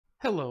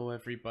Hello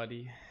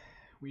everybody,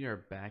 we are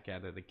back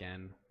at it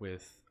again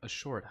with a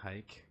short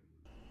hike.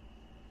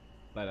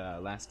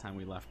 But last time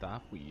we left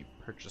off, we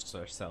purchased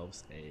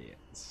ourselves a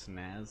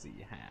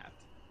snazzy hat.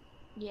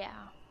 Yeah.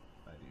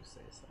 If I do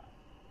say so.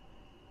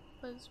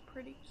 Was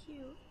pretty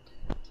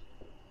cute.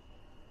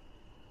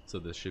 So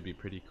this should be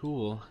pretty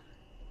cool.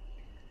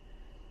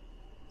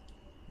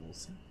 We'll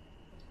see.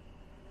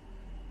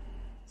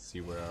 See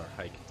where our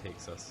hike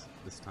takes us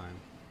this time.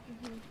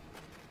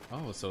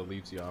 Oh, so it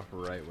leaves you off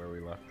right where we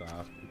left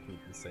off. We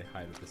can say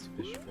hi to this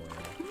fish boy.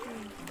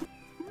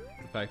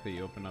 The fact that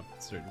you open up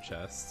certain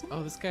chests.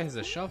 Oh, this guy has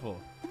a shovel.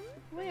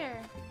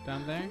 Where?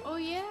 Down there? Oh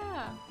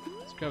yeah.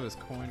 Let's grab his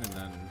coin and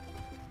then...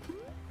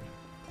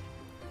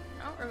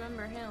 I don't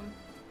remember him.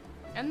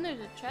 And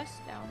there's a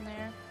chest down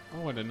there.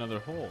 Oh, and another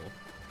hole.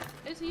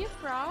 Is he a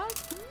frog?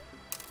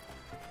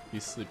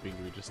 He's sleeping.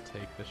 Do we just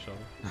take the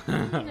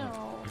shovel?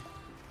 No.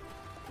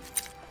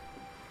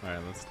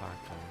 Alright, let's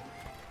talk to him.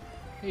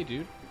 Hey,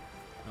 dude.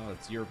 Oh,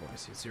 it's your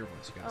voice. It's your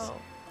voice, you guys. Oh.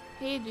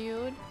 Hey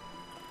dude.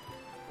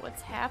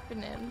 What's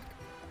happening?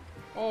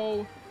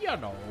 Oh, you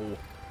know.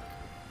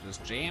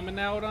 Just jamming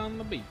out on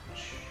the beach.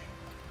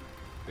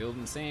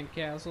 Building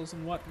sandcastles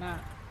and whatnot.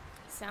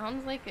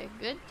 Sounds like a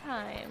good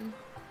time.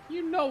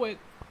 You know it.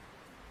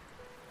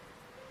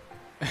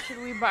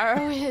 Should we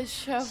borrow his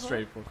shovel?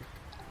 Straightforward.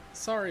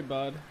 Sorry,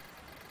 bud.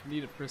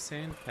 Need it for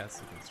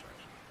sandcastle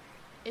construction.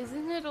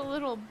 Isn't it a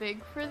little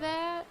big for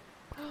that?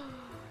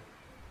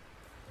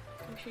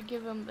 We should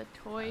give him the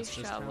toy That's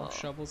just shovel. how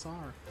shovels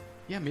are.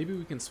 Yeah, maybe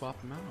we can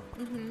swap them out.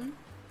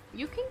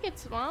 You can get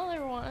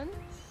smaller ones.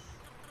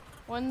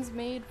 One's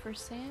made for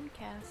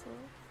sandcastle.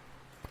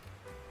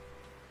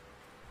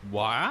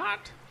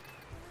 What?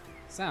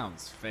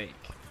 Sounds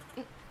fake.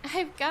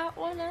 I've got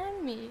one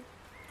on me.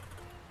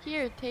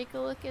 Here, take a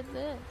look at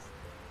this.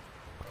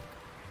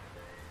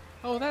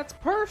 Oh, that's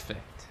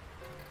perfect.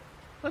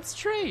 Let's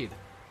trade.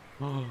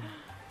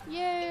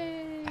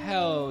 Yay!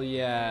 Hell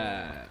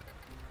yeah.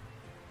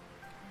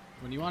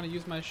 When you want to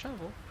use my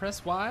shovel,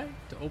 press Y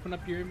to open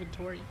up your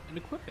inventory and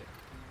equip it.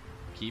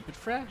 Keep it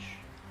fresh.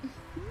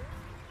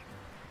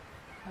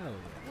 Hell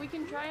yeah. We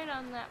can try it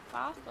on that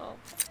fossil.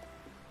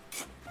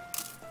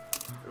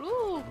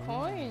 Ooh,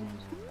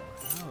 coins.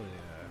 Hell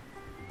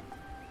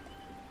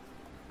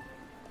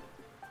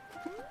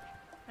yeah.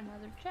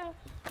 Another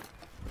chest.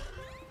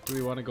 Do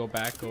we want to go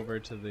back over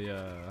to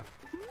the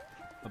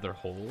other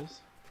holes?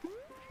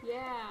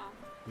 Yeah.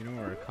 You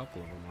know where a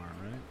couple of them are,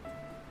 right?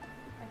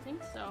 I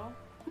think so.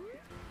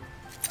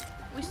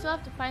 We still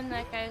have to find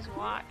that guy's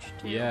watch,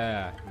 too.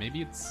 Yeah,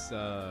 maybe it's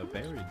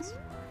buried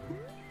somewhere.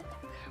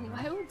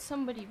 Why would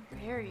somebody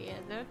bury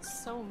it?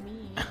 That's so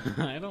mean.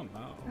 I don't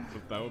know,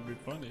 but that would be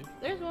funny.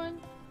 There's one.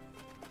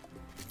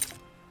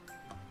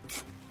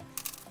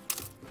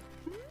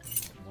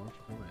 More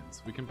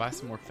coins. We can buy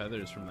some more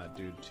feathers from that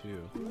dude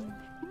too. Do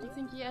you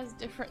think he has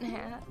different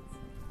hats?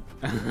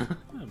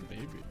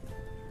 Maybe.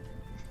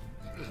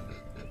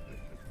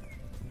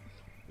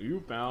 You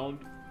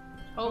found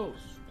Oh.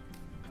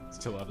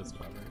 still out of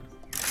strawberries.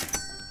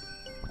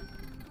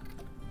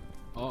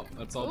 Oh,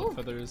 that's all Ooh. the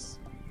feathers.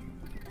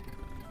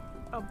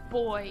 A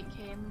boy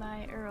came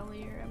by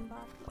earlier and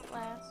bought the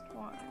last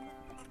one.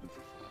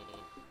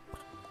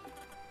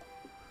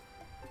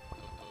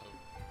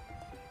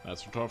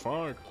 That's a tough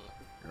hike.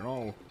 You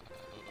know,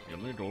 you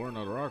need to learn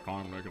how to rock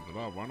climb to get to the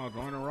top. Why not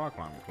join a rock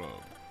climbing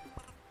club?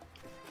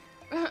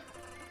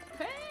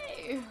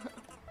 Hey!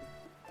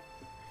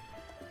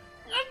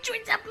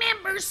 Hundreds of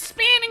members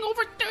spanning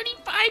over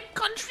 35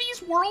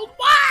 countries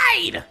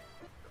worldwide!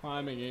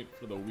 Climbing ain't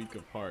for the weak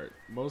of heart.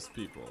 Most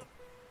people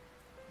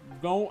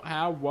don't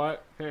have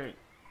what hey.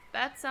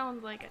 That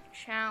sounds like a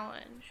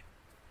challenge.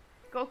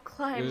 Go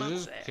climb Is up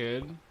this there.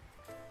 kid?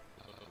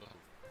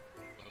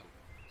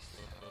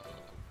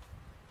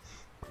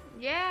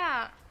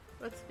 Yeah!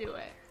 Let's do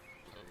it.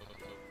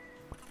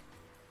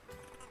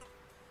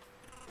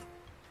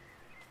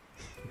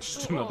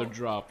 Just Whoa. another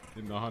drop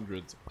in the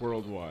hundreds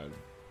worldwide.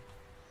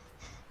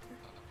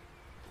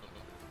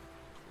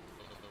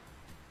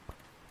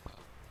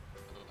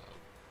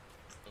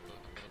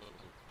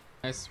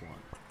 Nice one.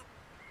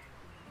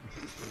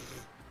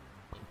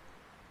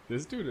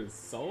 This dude is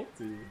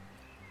salty.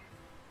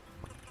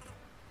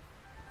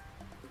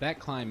 That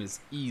climb is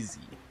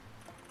easy.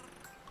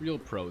 Real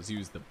pros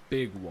use the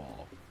big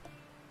wall.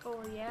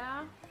 Oh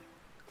yeah?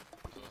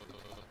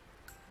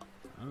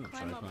 I'm gonna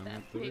try Climb up climbing that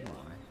up the big big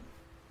wall.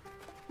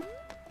 wall.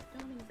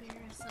 Don't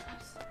embarrass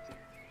us.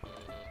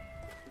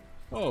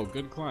 Oh,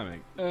 good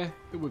climbing. It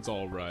was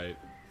alright.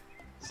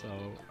 So,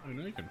 I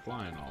know you can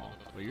fly and all,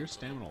 but your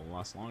stamina will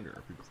last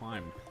longer if you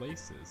climb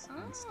places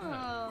instead.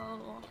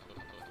 Oh.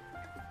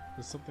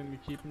 Just something to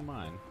keep in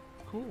mind.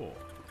 Cool.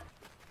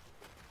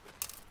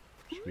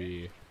 Should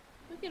we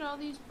Look at all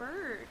these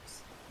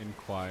birds.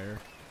 inquire?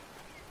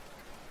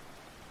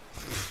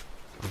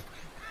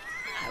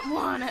 I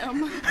want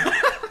them.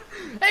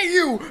 Hey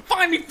you!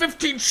 Find me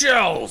 15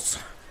 shells!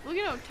 Look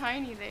at how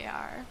tiny they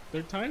are.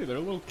 They're tiny, they're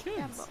little kids.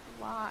 Yeah, but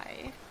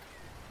why?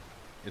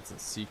 It's a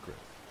secret.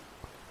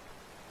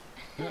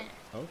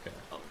 Okay.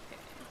 Okay.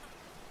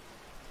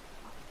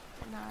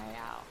 Keep an eye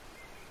out.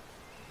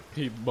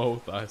 Keep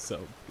both eyes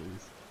out,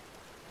 please.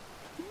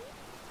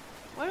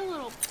 What a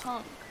little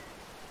punk.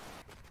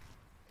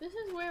 This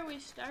is where we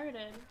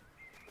started.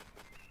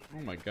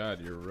 Oh my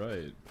god, you're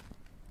right.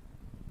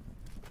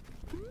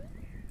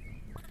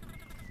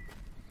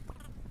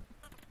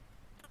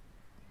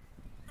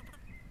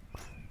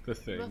 The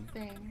thing. The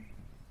thing.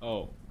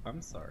 Oh,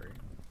 I'm sorry.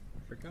 I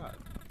forgot.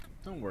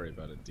 Don't worry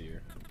about it,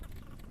 dear.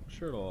 I'm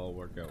sure it'll all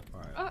work out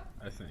fine,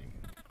 I think.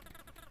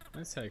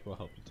 Nice hike will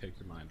help you take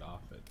your mind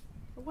off it.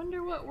 I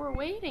wonder what we're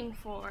waiting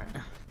for.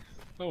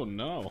 Oh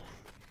no.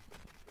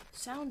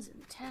 Sounds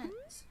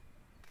intense.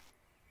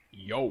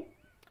 Yo.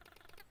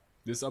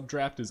 This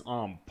updraft is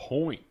on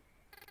point.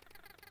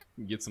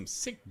 You can get some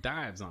sick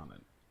dives on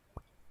it.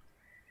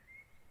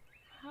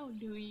 How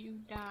do you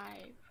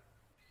dive?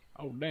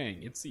 Oh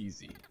dang, it's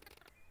easy.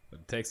 But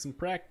it takes some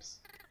practice.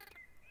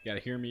 You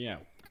gotta hear me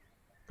out.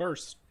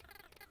 First,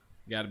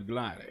 you gotta be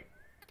gliding.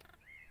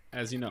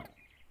 As you know,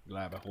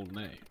 glide by holding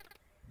A.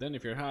 Then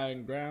if you're high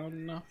and ground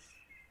enough,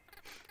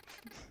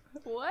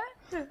 What?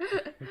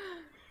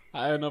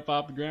 high enough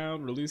off the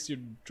ground, release your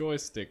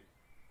joystick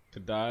to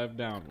dive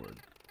downward.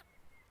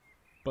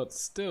 But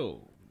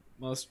still,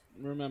 must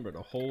remember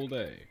to hold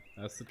A.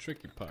 That's the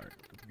tricky part.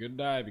 With a good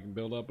dive, you can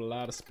build up a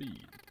lot of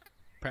speed.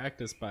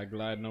 Practice by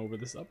gliding over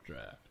this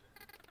updraft.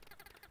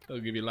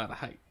 It'll give you a lot of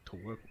height to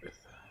work with.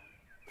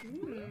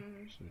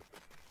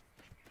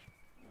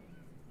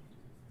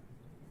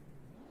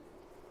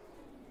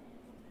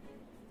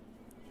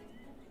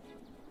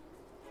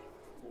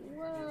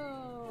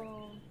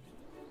 Whoa.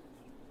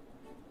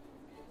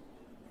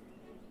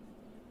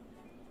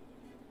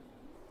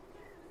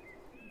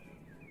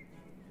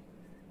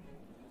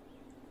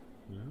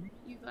 Yeah.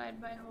 You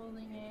glide by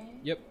holding A,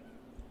 Yep.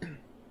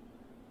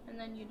 and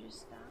then you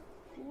just stop.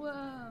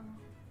 Whoa.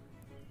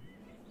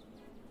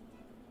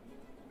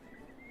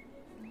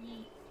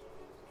 Yeet.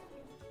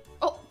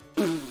 Oh!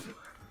 You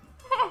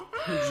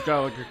just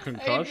got like a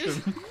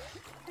concussion.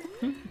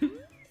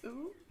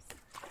 Oops.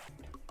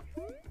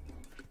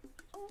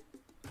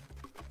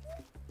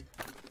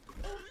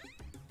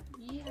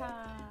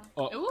 Yeehaw.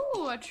 Oh.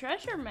 Ooh, a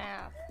treasure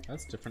map.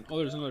 That's different. Oh,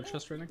 there's another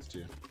chest right next to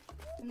you.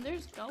 And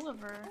there's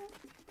Gulliver.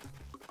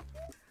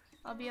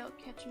 I'll be out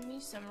catching me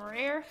some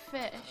rare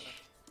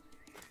fish.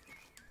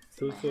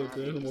 Just like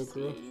Animal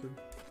Crossing.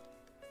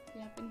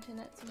 You happen to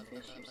net some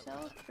fish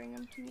yourself? Bring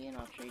them to me and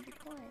I'll trade you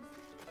coin.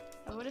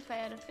 But what if I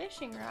had a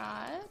fishing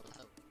rod?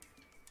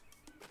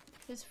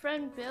 His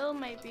friend Bill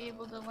might be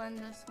able to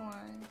lend us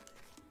one.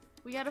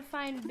 We gotta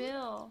find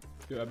Bill.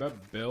 Dude, I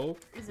bet Bill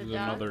Is is a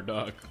duck? another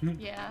duck.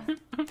 Yeah,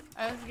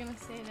 I was gonna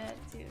say that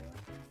too.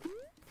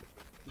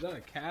 Is that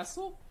a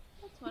castle?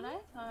 That's what I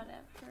thought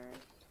at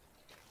first.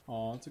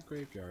 Oh, it's a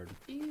graveyard.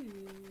 Ew.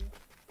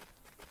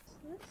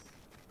 What's this?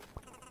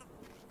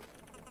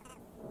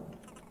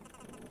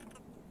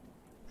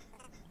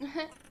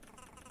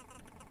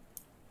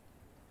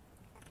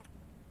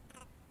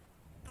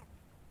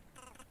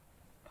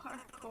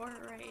 Parkour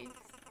race.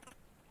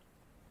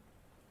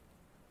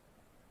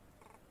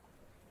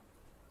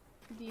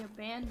 The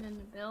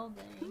abandoned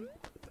building.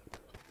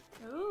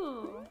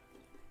 Ooh.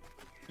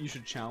 You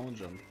should challenge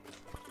him.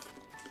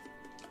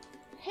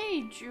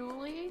 Hey,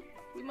 Julie.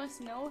 We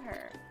must know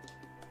her.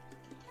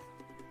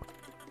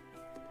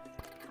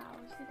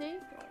 How's the day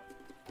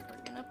going?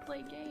 We're gonna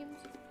play games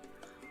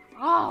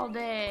all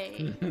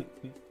day.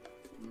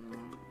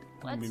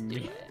 Let's do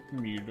it.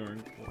 Me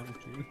during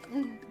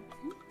quarantine.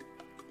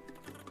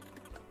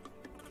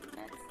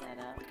 Let's set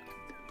up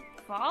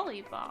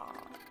volleyball.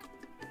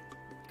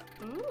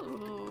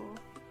 Ooh.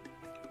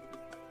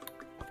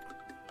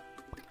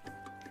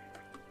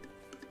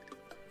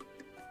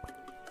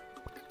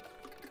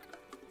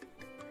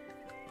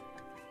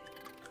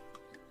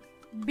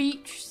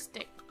 Beach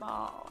stick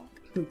ball.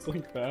 It's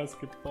like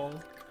basketball.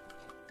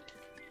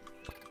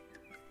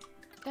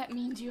 That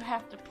means you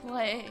have to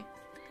play.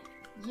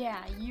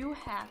 Yeah, you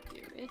have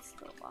to. It's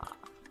the law.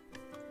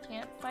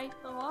 Can't fight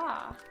the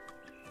law.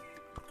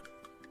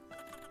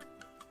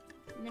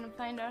 I'm gonna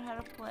find out how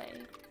to play.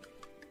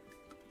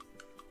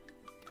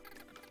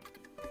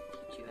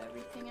 Teach you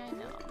everything I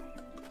know.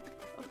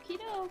 Okie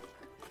doke.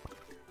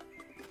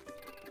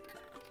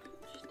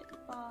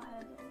 Stick ball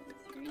has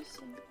only 3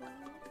 simple.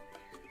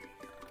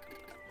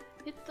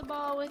 Hit the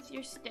ball with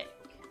your stick.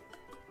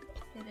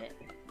 Hit it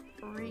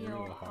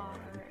real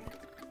hard.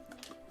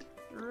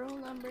 Rule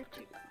number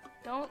 2.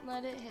 Don't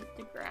let it hit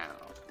the ground.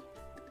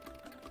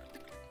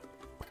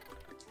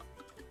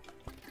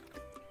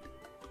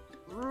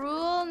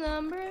 Rule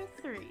number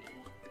 3.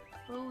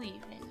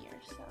 Believe in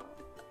yourself.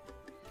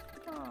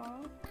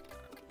 Oh,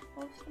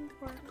 most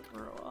important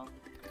rule.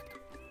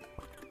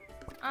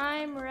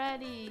 I'm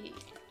ready.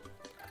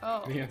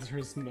 Oh, The answer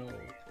is no.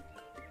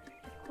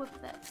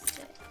 equip that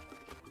stick.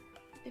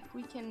 If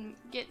we can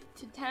get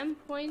to 10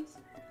 points,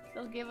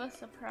 they'll give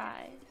us a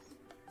prize.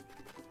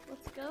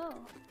 Let's go.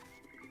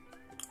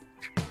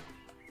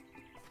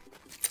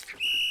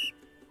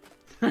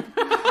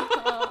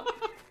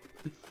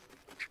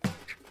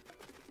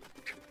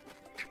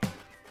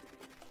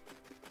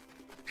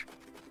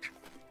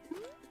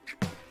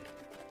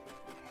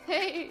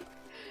 Hey!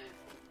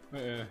 Come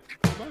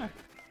back.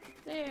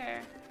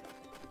 There.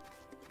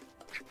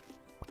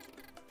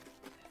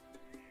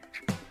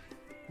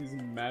 He's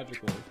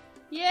magical.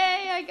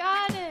 Yay, I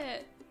got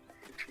it!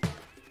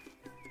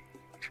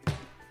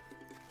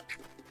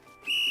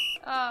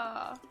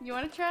 Oh, you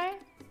wanna try?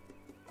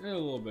 Yeah, a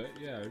little bit,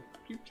 yeah.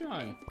 Keep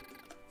trying.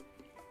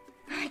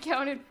 I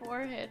counted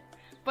 4 hits,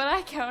 but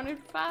I counted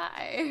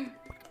 5.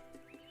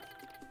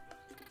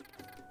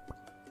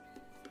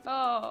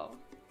 Oh,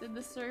 did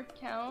the surf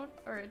count?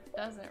 Or it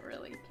doesn't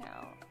really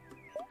count?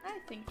 I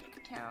think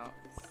it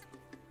counts.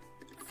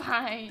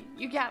 Fine,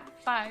 you got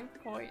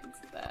 5 points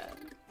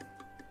then.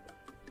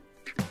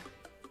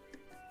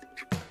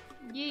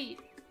 Yeet.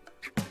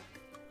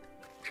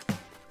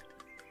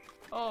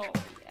 Oh,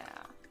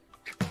 yeah.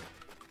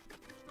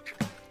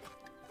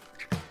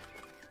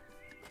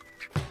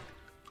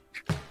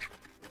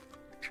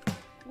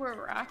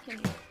 We're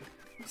rocking.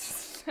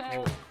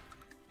 Oh.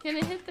 Can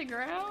it hit the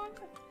ground?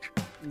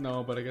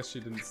 No, but I guess she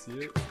didn't see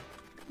it.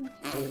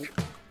 Oh.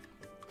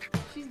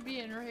 She's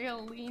being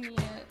real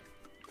lenient.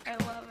 I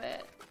love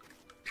it.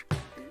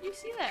 Did you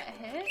see that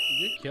hit?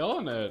 You're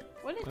killing it.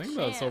 What a I think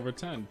champ. that's over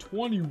 10.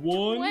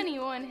 21?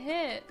 21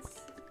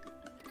 hits.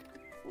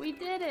 We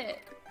did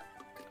it.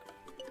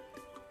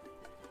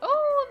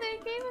 Oh, they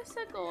gave us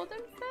a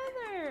golden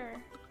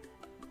feather.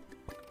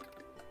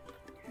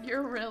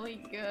 You're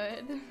really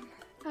good.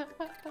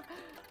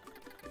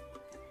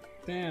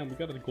 Damn, we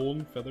got a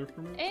golden feather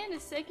from it? And a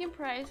second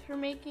prize for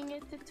making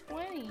it to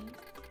 20.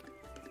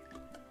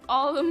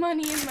 All the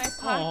money in my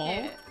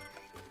pocket.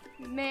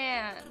 Aww.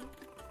 Man.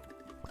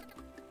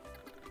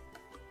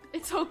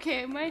 It's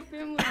okay, my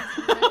family's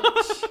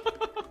rich.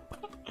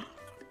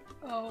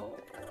 Oh, well.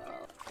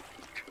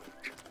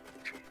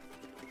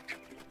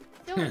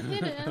 Don't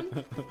hit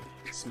him.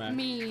 Smack.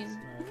 Mean.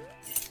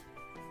 Smack.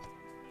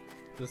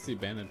 This is the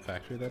abandoned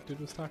factory that dude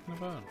was talking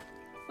about.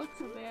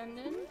 Looks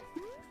abandoned.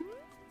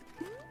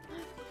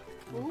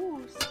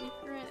 Ooh,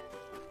 secret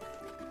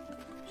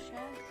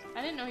chest.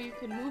 I didn't know you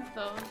could move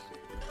those.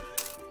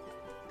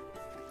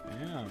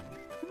 Damn.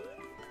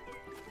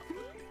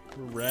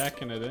 We're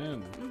racking it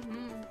in.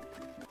 Mm-hmm.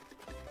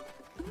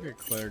 Look at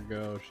Claire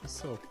go. She's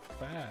so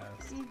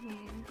fast.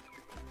 Mm-hmm.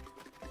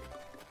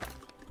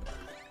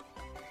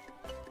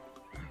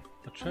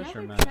 A treasure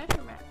Another map.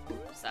 treasure map.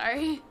 Oops,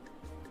 sorry.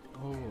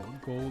 Oh, a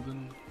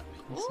golden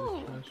piece Ooh.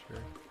 of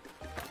treasure.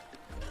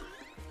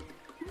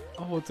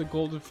 Oh, it's a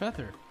golden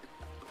feather.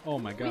 Oh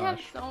my gosh. We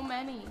have so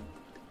many.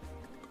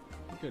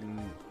 We're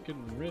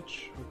getting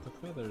rich with the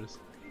feathers.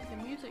 The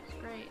music's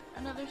great.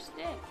 Another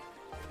stick.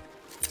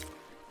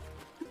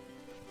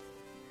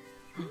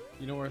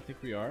 You know where I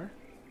think we are?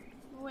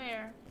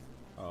 Where?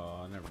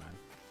 Oh, never mind.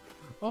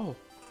 Oh!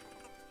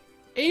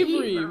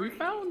 Avery! We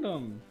found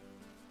him!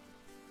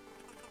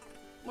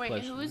 Wait,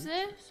 Pleasure. who is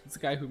this? It's the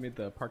guy who made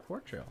the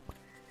parkour trail.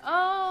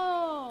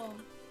 Oh!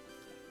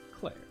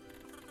 Claire.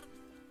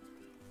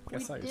 I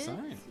saw your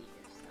sign.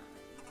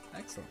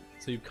 Excellent.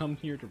 So you come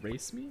here to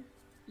race me?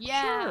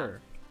 Yeah.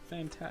 Sure.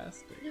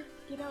 Fantastic.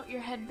 Get out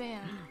your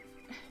headband.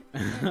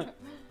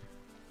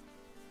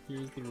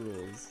 Here's the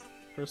rules.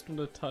 First one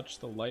to touch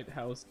the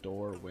lighthouse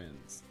door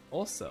wins.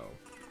 Also,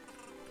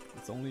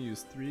 let's only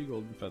use 3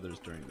 golden feathers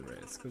during the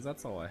race, because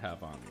that's all I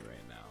have on me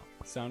right now.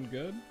 Sound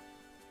good?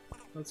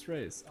 Let's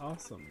race.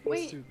 Awesome.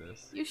 Let's do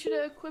this. You should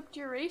have equipped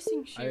your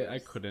racing shoes. I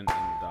couldn't in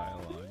the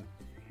dialogue.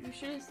 You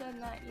should have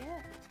said that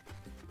yet.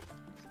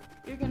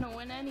 You're gonna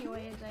win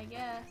anyways, I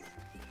guess.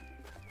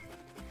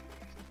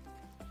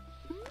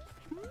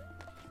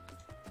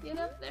 Get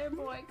up there,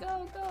 boy.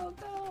 Go, go,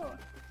 go.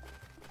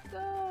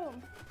 Go.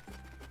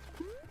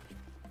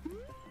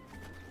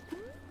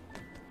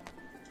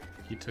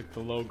 He took the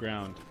low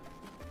ground.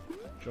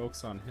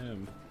 Joke's on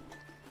him.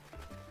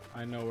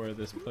 I know where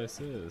this place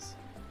is.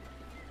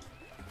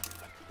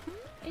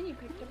 And you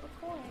picked up a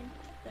coin.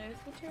 There's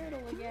the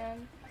turtle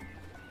again.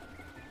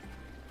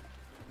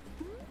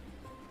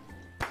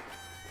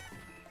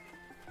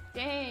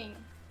 Dang.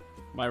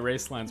 My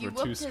race lines were too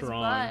whooped his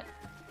strong. butt.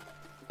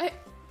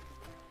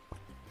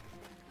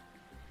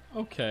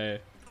 Okay.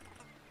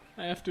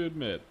 I have to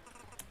admit,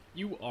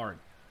 you are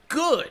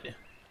good!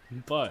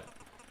 But,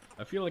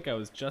 I feel like I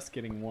was just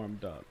getting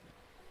warmed up.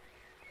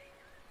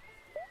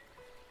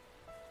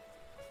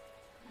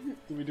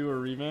 Do we do a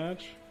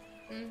rematch?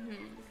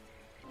 Mm-hmm.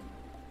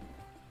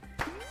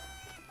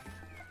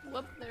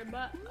 Whoop their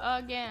butt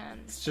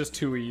again. It's just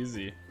too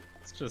easy.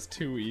 It's just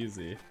too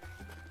easy.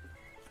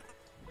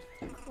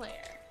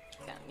 Claire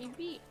got me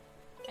beat.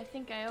 I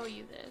think I owe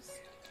you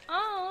this.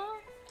 Aww.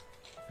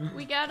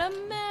 We got a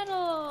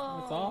medal!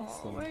 That's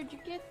awesome. Where'd you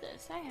get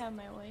this? I have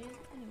my ways.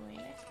 Anyway,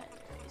 next time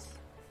you race,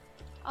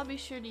 I'll be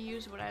sure to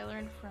use what I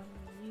learned from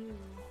you.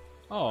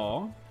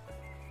 Aw.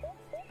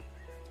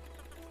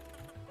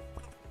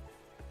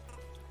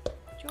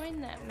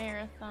 Join that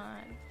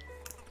marathon.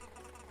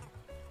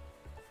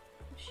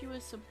 He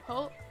was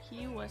supposed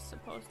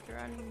to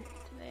run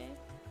today.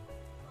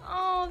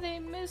 Oh, they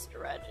missed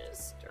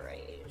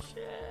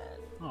registration.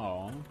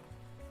 Aw.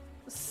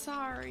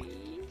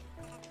 Sorry.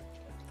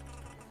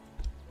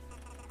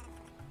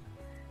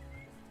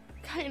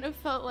 Kind of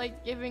felt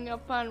like giving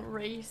up on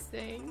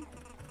racing.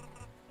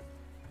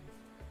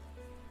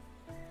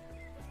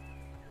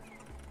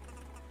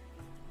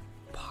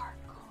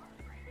 Parkour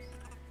racing.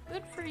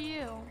 Good for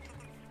you.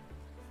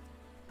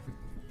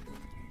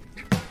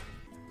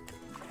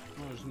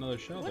 Oh, there's another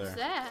shell What's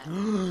there.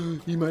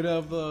 that? He might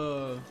have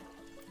a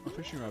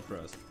fishing rod for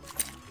us.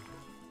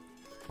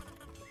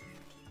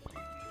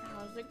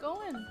 How's it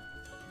going?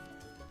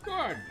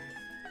 Good.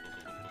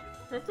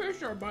 The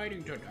fish are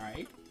biting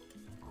today.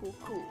 Cool,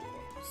 cool.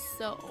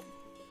 So,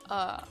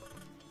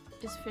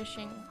 is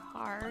fishing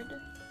hard?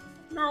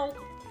 No.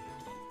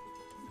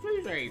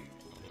 It's easy.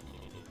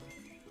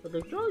 I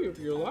can show you if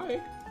you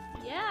like.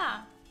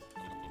 Yeah.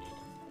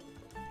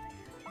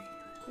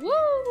 I'm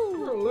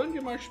Woo! gonna lend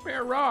you my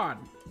spare rod.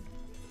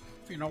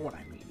 If you know what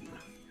I mean.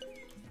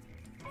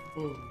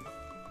 Ooh.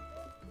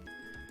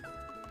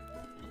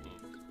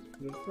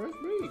 Just press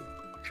me.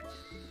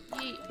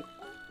 Yeet.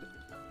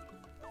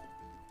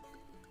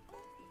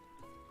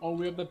 Oh,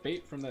 we have the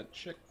bait from that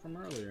chick from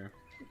earlier.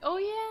 Oh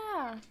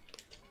yeah.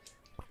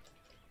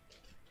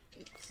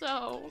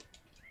 So,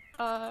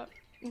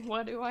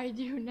 what do I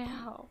do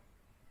now?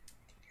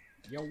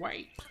 You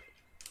wait.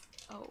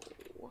 Oh,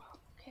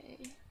 okay.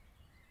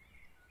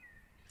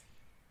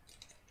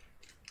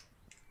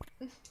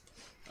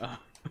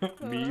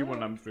 Me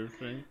when I'm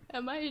fishing.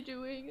 Am I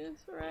doing this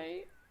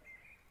right?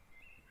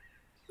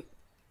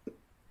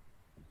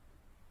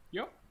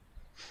 Yep.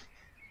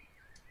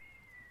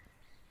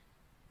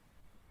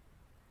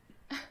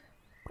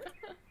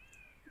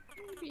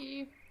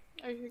 Maybe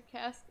I should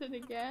cast it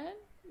again?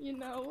 You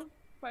know,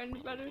 find a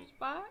better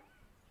spot?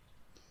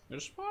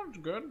 This spot's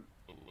good.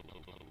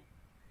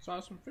 Saw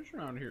some fish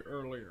around here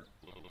earlier.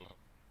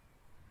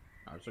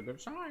 That's a good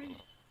sign.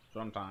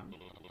 Sometimes.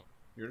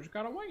 You just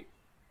gotta wait.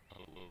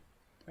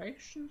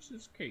 Patience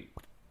is key.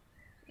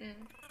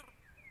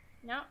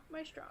 Not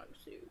my strong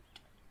suit.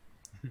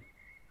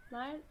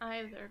 Mine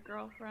either,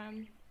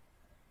 girlfriend.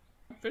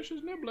 Fish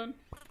is nibbling.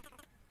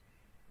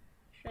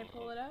 Should I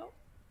pull it out?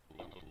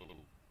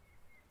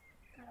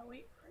 Gotta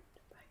wait for it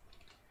to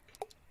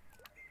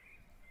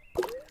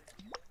bite.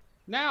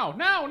 Now!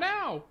 Now!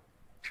 Now!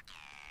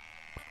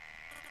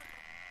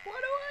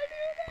 What do I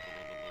do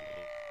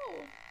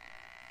now?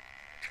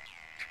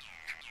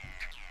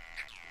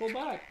 Pull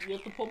back. You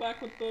have to pull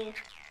back with the...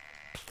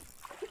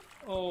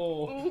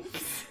 Oh.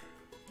 Oops.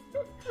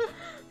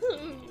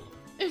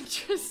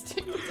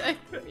 Interesting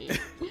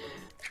technique.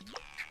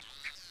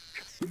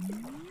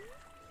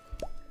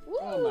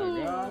 Oh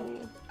my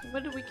god.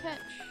 What did we catch?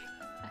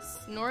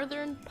 A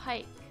northern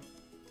pike.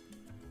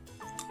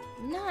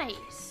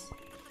 Nice.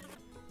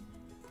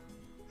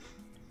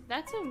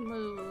 That's a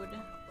mood.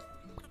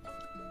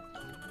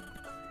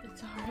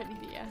 It's already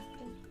the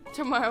afternoon.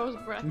 Tomorrow's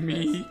breakfast.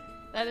 Me?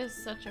 That is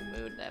such a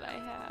mood that I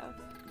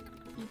have.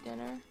 Eat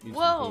dinner. Eat some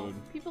Whoa! food.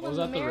 People Was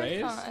in that the race?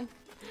 marathon.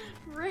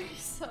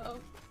 Race up.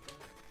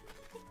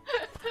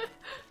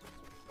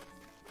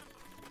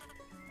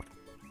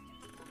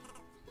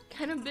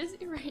 Kind of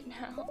busy right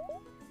now.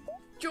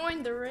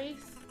 Join the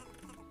race.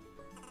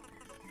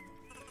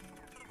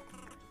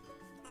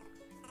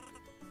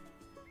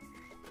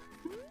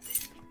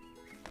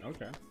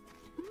 Okay.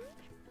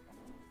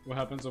 What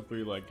happens if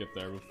we like get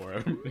there before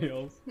everybody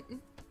else?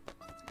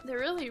 They're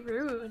really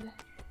rude.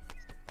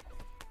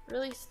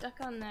 Really stuck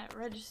on that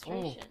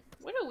registration.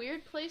 What a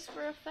weird place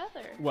for a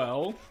feather.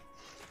 Well,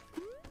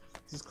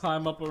 just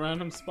climb up a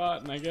random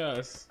spot and I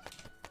guess.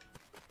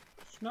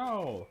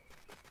 Snow.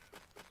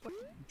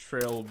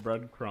 Trail of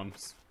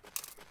breadcrumbs.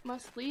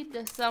 Must lead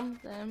to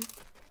something.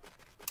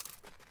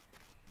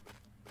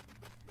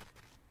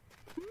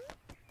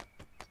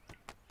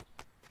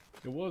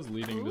 It was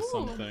leading to Ooh.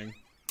 something.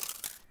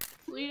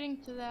 Leading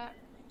to that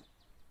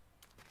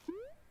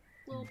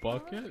little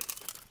Bucket?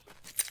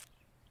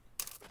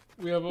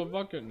 We have a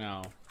bucket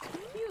now. pond.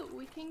 Cute,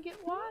 we can get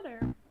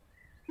water.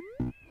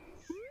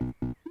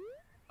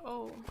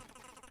 Oh,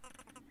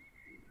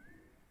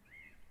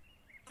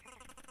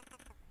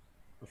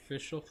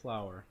 Official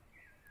flower.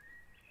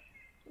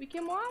 we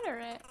can water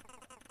it.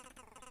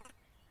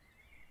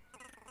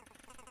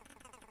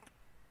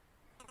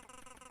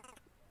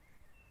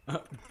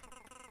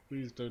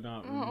 Please do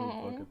not remove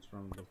Aw. buckets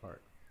from the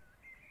park.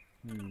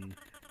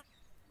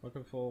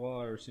 Bucket full of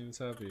water seems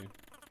heavy.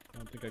 I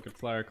don't think I could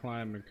fly or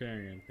climb or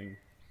carry anything.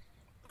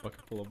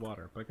 Bucket full of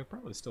water, but I could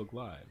probably still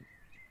glide.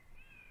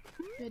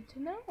 Good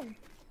to know.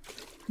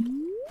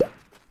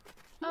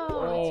 Oh,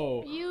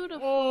 Whoa. it's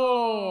beautiful.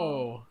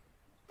 Oh!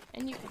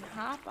 And you can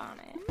hop on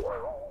it.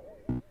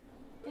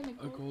 And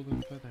A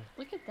golden feather.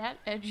 look at that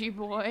edgy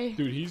boy.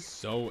 Dude, he's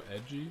so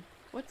edgy.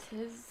 What's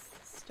his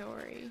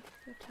story?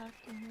 Go talk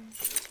to him.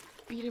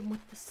 Beat him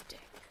with the stick.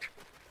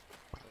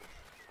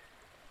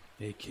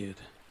 Hey kid,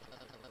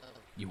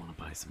 you wanna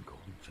buy some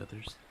golden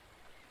feathers?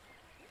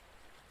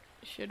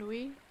 Should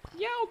we?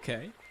 Yeah,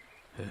 okay.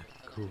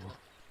 Cool.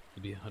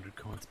 It'll be 100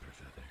 coins per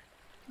feather.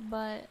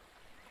 But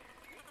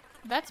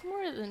that's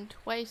more than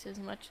twice as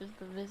much as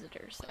the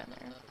visitor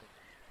center.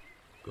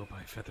 Go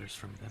buy feathers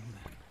from them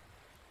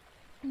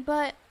then.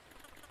 But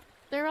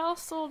They're all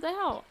sold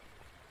out.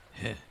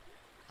 Heh.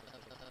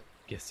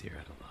 Guess you're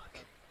out of luck.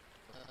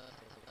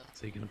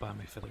 So you gonna buy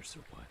my feathers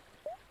or what?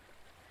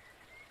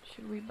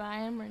 Should we buy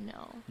them or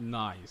no?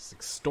 Nice,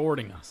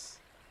 extorting us.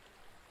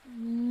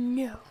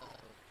 No.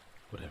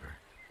 Whatever.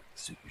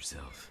 Suit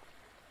yourself.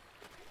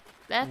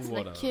 That's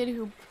What the a- kid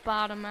who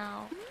bought them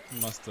out.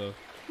 Must have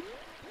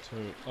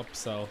to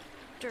upsell.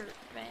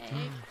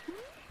 Dirtbag.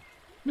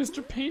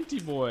 Mr. Painty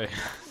Boy.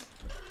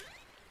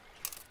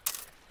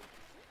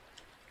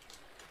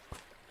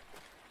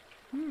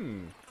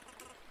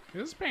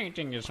 This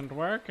painting isn't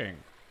working.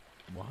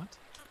 What?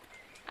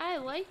 I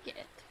like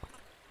it.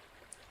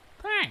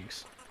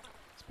 Thanks.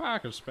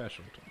 Spark is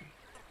special to me.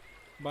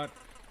 But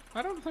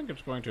I don't think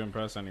it's going to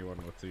impress anyone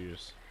with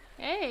these.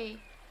 Hey.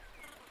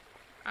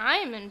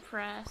 I'm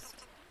impressed.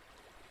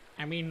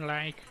 I mean,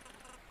 like,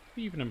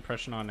 leave an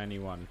impression on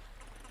anyone.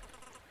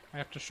 I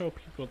have to show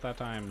people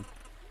that I'm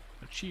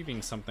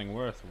achieving something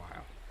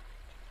worthwhile.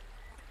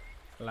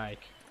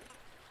 Like,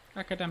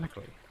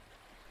 academically.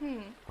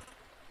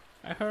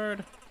 I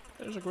heard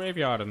there's a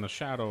graveyard in the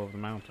shadow of the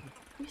mountain.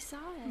 We saw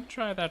it.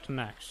 Try that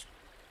next.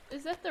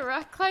 Is that the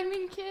rock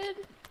climbing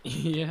kid?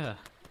 Yeah.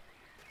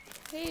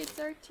 Hey, it's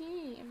our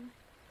team.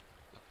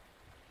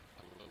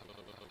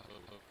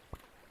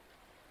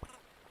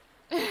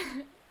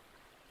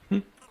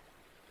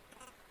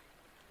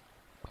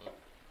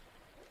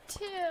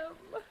 Tim,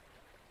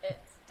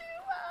 it's too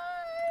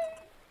high.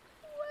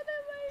 What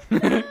am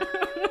I doing?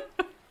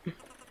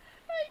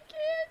 I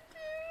can't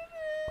do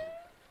this.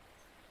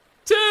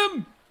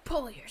 Tim!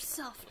 Pull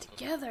yourself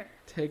together.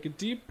 Take a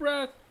deep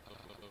breath.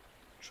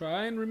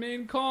 Try and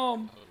remain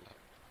calm.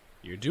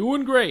 You're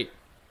doing great.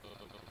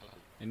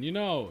 And you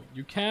know,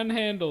 you can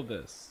handle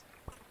this.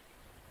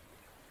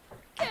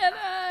 Can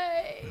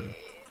I?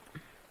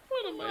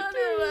 What am What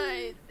am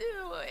I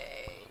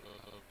doing?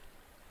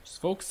 Just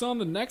focus on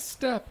the next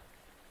step.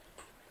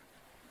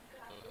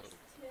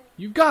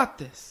 You got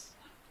this.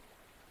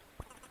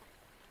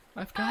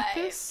 I've got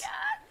this.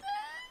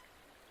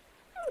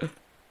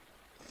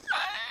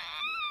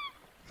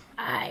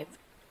 I've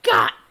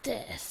got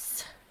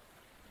this.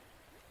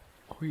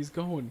 Oh, he's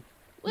going.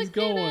 Look He's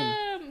going.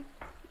 at him.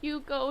 You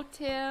go,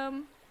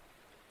 Tim.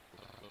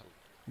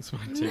 This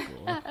might take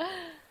a while.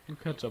 I'll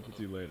catch up with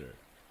you later.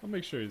 I'll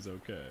make sure he's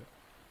okay.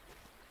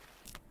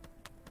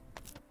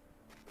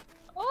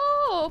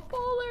 Oh,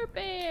 polar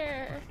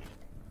bear.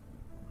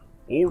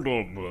 Hold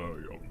on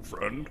there, young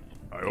friend.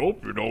 I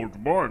hope you don't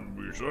mind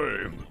me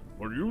saying,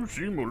 but you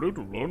seem a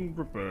little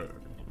unprepared.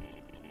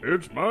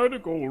 It's mighty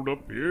cold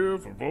up here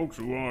for folks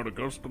who aren't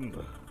accustomed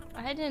to...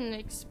 I didn't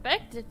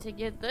expect it to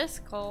get this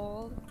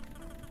cold.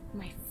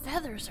 My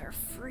feathers are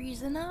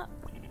freezing up.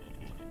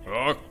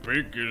 Rock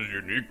Peak is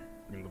unique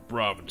in the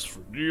province for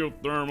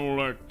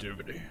geothermal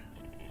activity.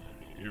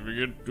 If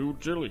you get too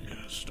chilly,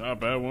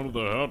 stop at one of the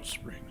hot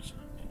springs.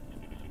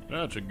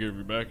 That should give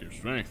you back your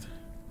strength.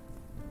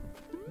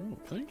 Oh,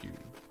 thank you,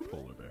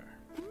 polar bear.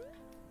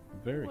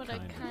 Very What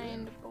kind a of you.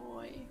 kind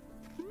boy.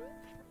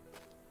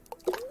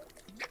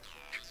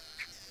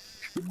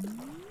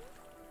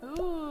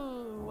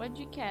 Ooh, what'd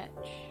you catch?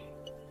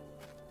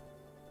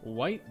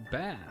 White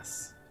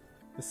bass.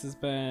 This has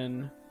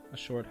been a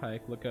short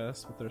hike. Look at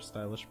us with our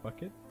stylish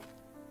bucket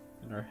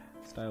and our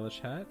stylish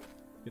hat.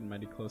 Getting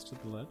mighty close to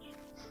the ledge.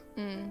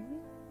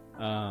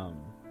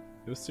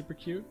 It was super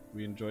cute.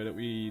 We enjoyed it.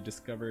 We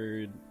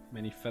discovered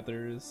many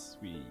feathers.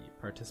 We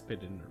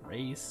participated in a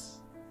race.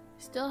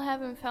 Still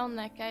haven't found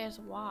that guy's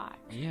watch.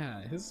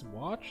 Yeah, his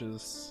watch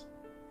is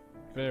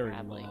very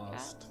Probably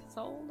lost. got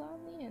sold on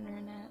the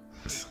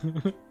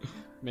internet.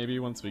 Maybe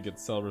once we get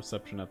cell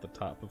reception at the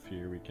top of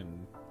here, we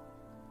can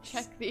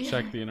Check the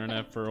check the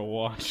internet for a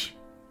watch.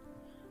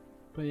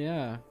 But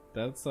yeah,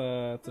 it's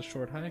a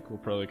short hike. We'll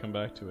probably come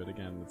back to it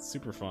again. It's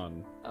super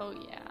fun. Oh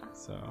yeah,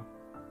 So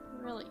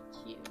really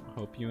cute.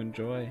 hope you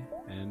enjoy,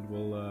 and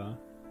we'll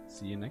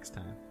see you next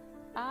time.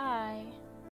 Bye.